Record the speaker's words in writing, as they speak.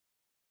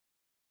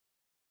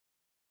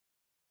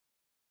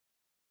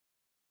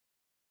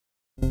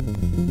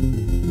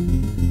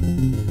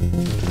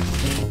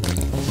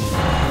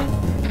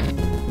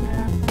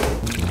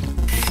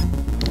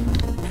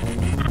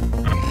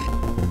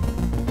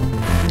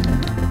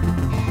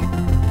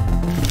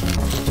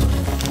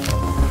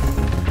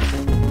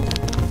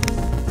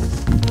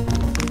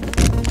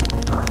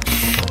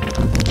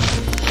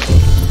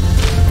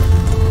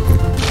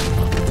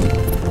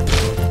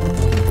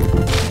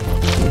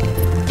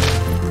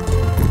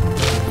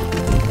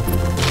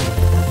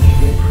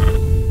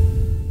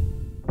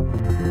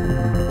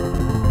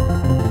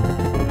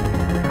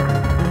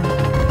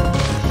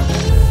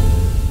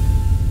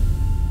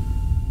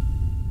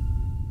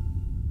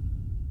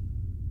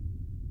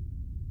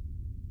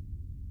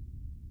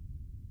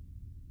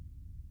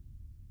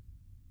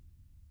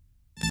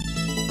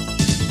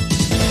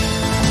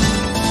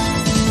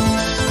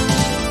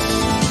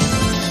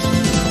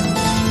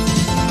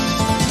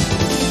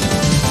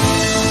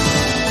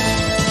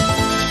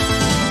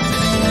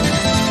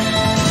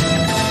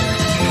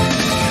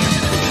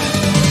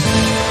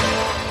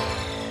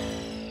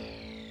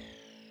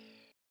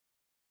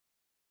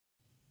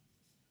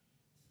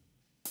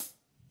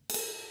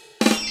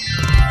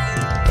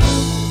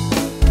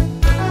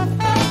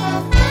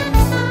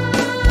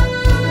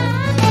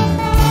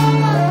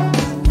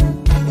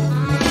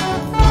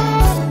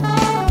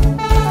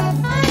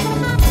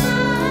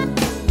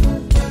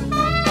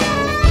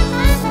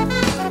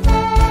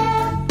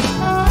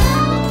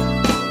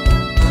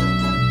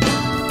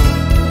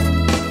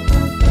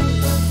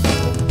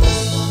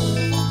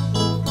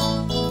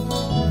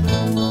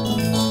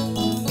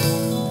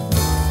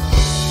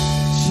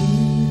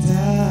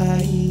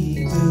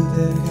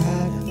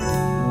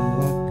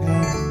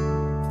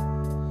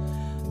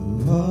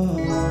oh,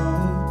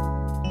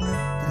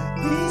 tak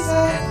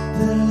bisa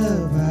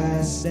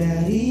terlepas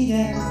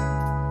darinya.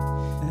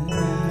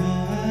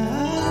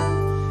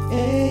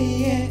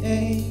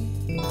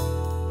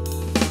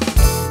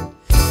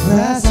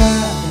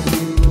 Rasakan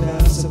dirimu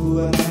dalam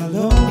sebuah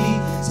melodi,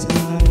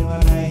 semua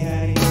mewarnai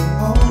harimu.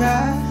 Oh,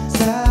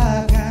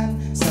 rasakan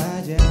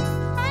saja.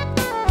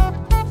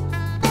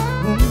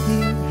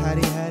 Mungkin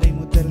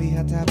hari-harimu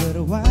terlihat tak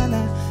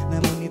berwarna,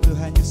 namun itu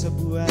hanya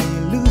sebuah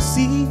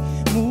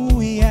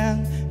ilusimu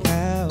yang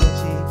kau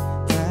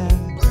ciptakan.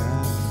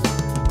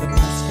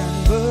 Lepaskan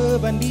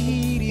beban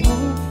dirimu,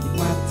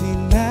 nikmati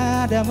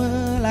nada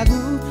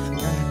melagu,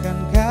 arahkan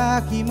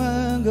kaki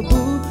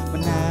menggebu,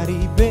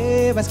 menari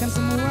bebaskan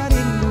semua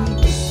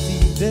rindu.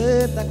 Isi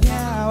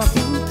detaknya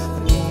waktu,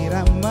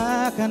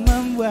 penyiraman akan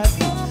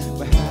membuatmu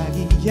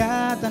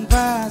bahagia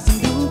tanpa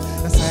sendu.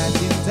 Rasa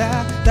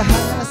cinta tak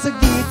hanya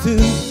segitu.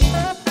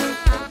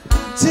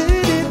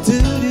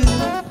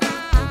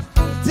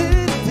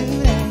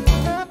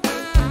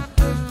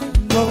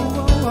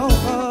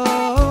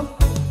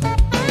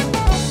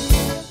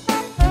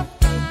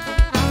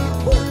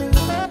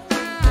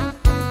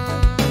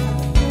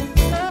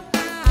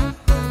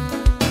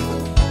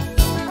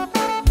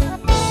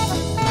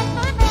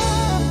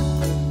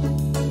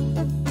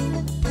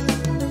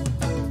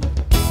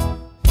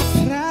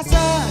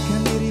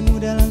 Rasakan dirimu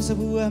dalam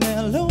sebuah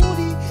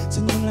melodi,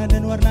 senyumlah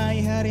dan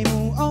warnai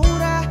harimu. Oh,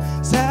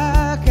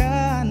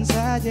 rasakan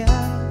saja.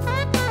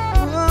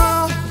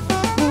 Oh,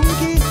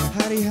 mungkin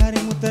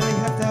hari-harimu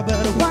terlihat tak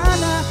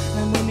berwarna,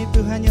 namun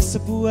itu hanya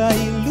sebuah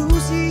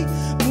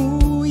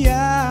ilusimu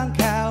yang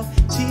kau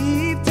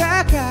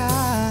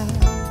ciptakan.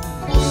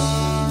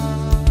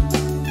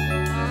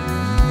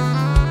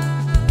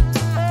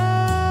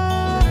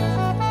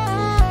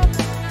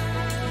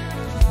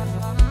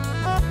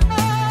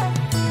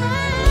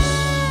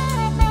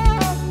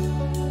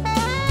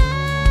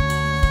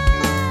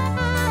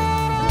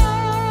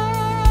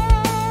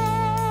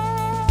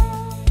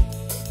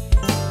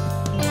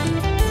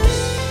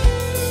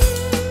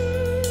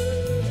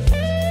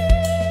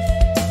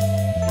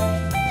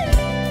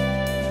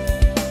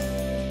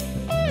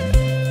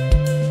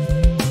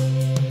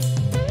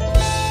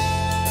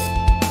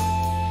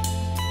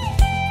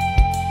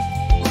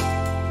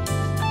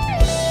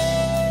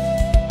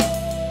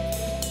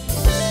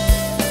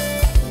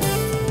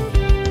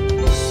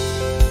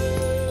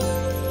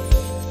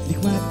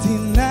 Nikmati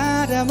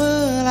nada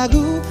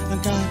melagu,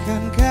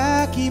 langkahkan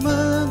kaki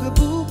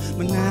menggebu,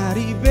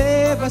 menari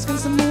bebaskan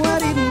semua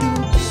rindu.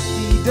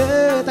 Di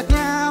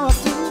detaknya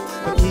waktu,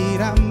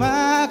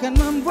 irama akan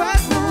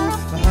membuatmu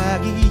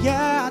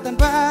bahagia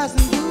tanpa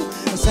sendu.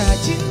 Rasa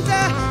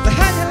cinta tak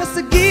hanyalah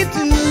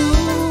segitu.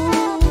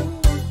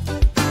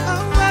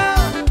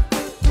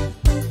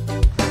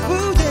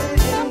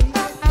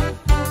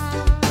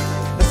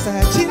 Rasa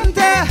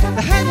cinta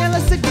tak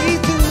hanyalah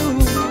segitu.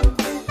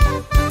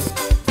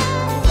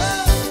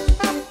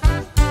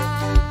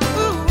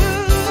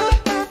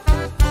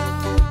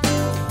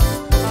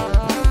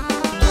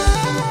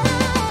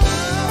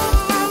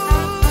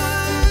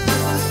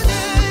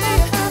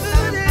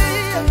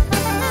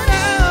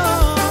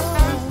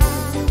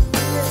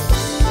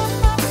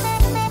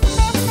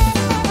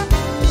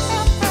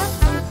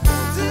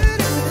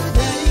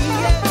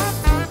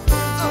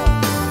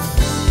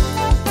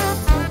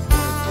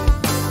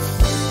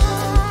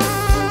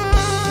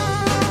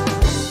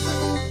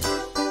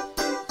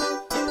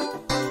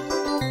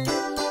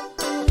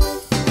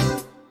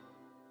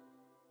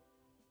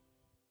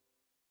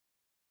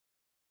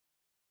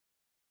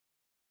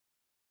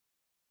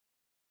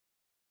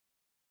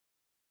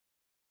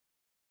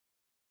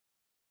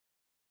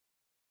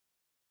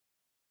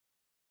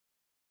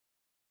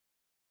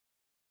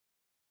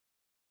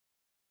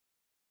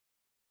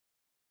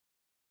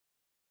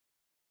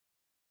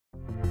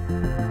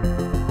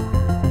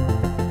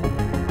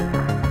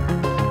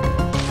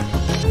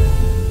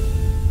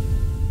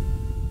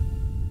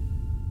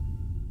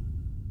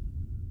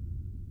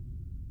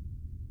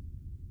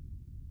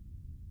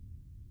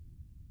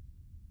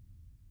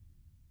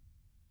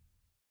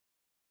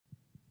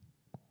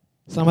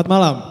 Selamat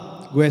malam,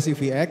 gue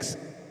CVX,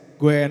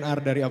 gue NR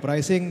dari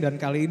Uprising, dan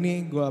kali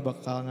ini gue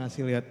bakal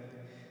ngasih lihat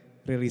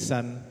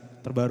rilisan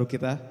terbaru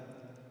kita,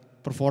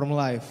 Perform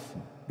Live,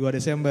 2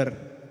 Desember.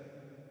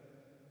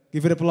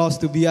 Give it applause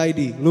to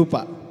BID,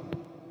 Lupa.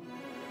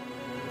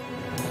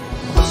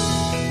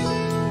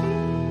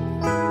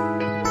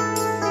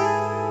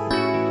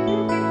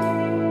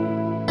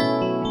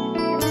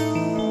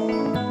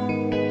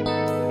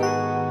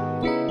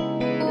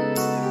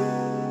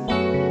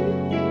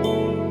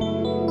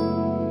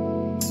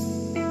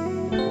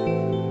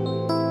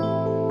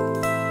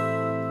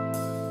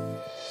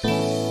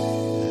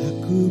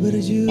 Aku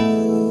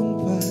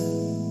berjumpa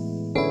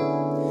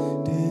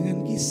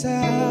dengan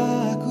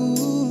kisahku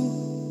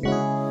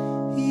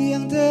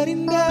yang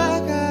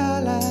terindah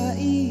kala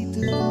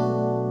itu,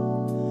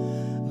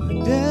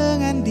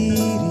 dengan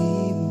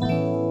dirimu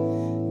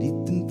di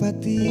tempat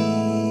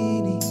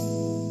ini.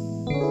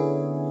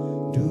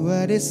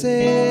 2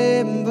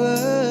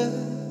 Desember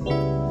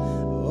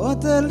Oh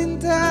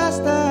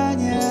terlintas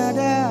tanya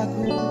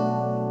daku,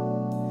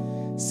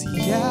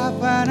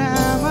 siapa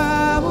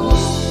namamu?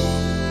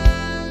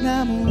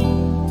 Namun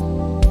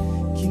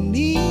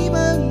kini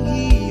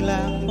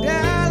menghilang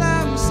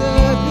dalam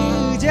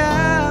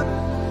sekejap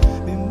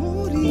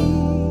memori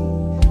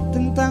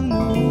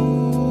tentangmu,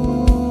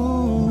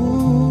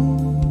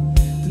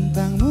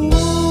 tentangmu.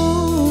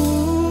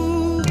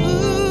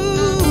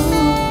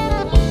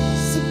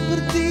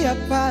 Seperti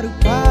apa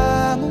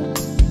rupamu,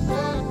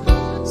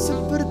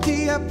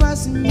 seperti apa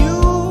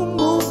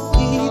senyummu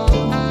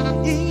itu,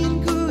 ingin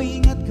ku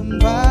ingat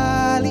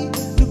kembali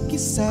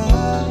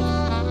lukisan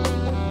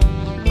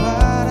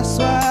paras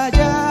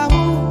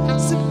wajahmu.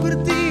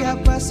 Seperti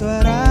apa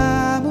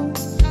suaramu,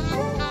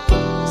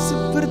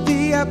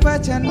 seperti apa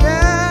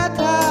canda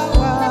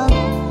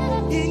tawamu,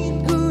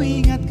 ingin ku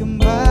ingat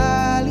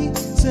kembali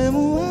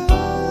semua.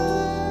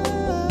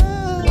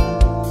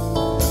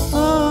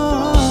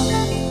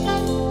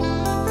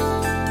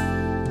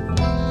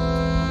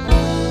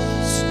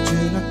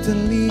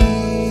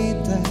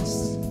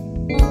 Terlintas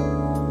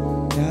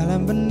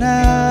dalam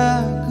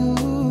benakku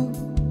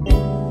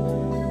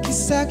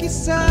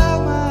kisah-kisah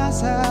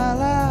masa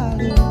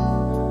lalu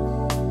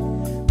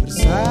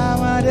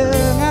bersama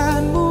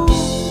denganmu.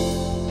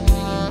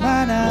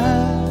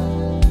 Mana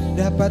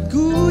dapat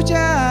ku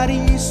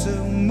cari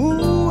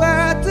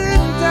semua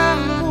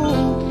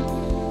tentangmu,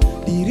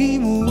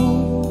 dirimu,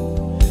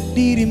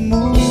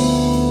 dirimu,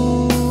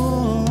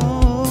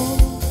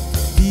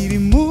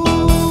 dirimu.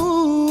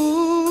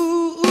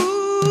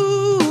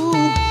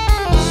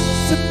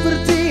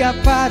 Seperti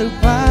apa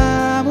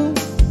rupamu,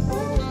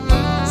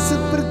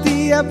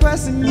 seperti apa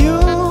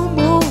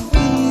senyummu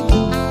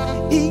itu,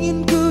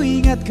 ingin ku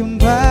ingat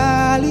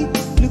kembali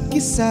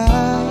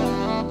lukisan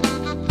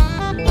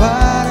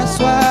paras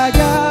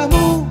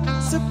wajahmu.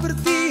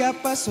 Seperti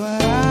apa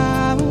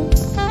suaramu,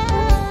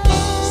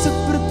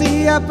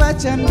 seperti apa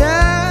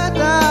canda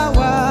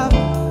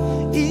tawamu,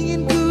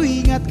 ingin ku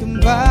ingat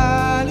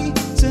kembali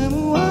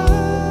semua.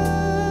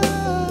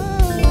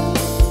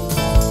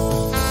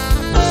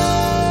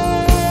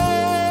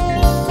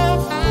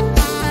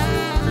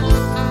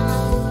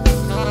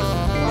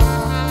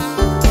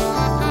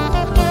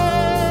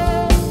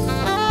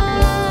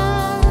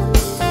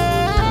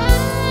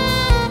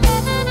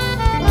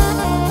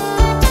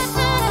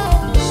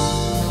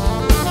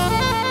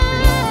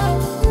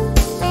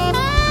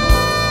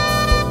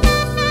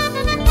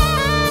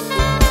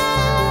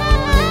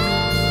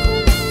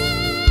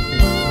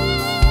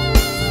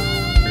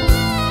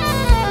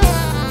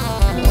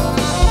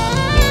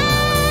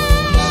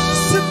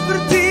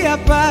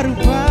 Apa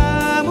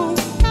rupamu,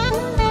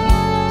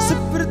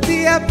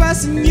 seperti apa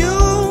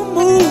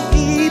senyummu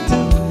itu,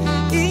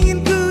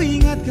 ingin ku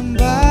ingat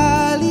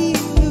kembali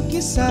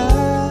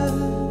lukisan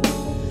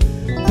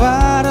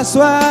paras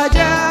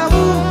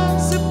wajahmu.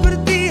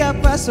 Seperti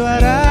apa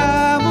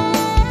suaramu,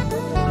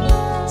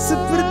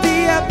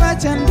 seperti apa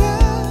canda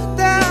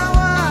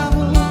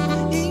tawamu,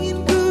 ingin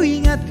ku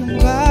ingat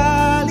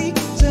kembali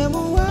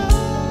semua.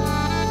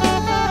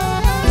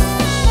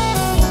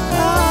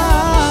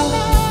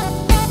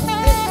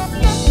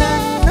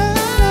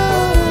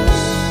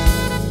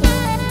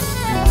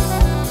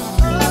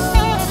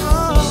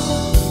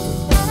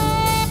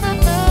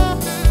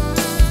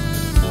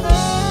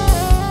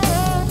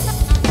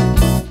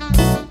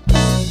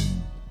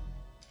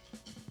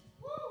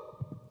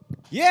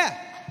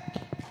 Yeah!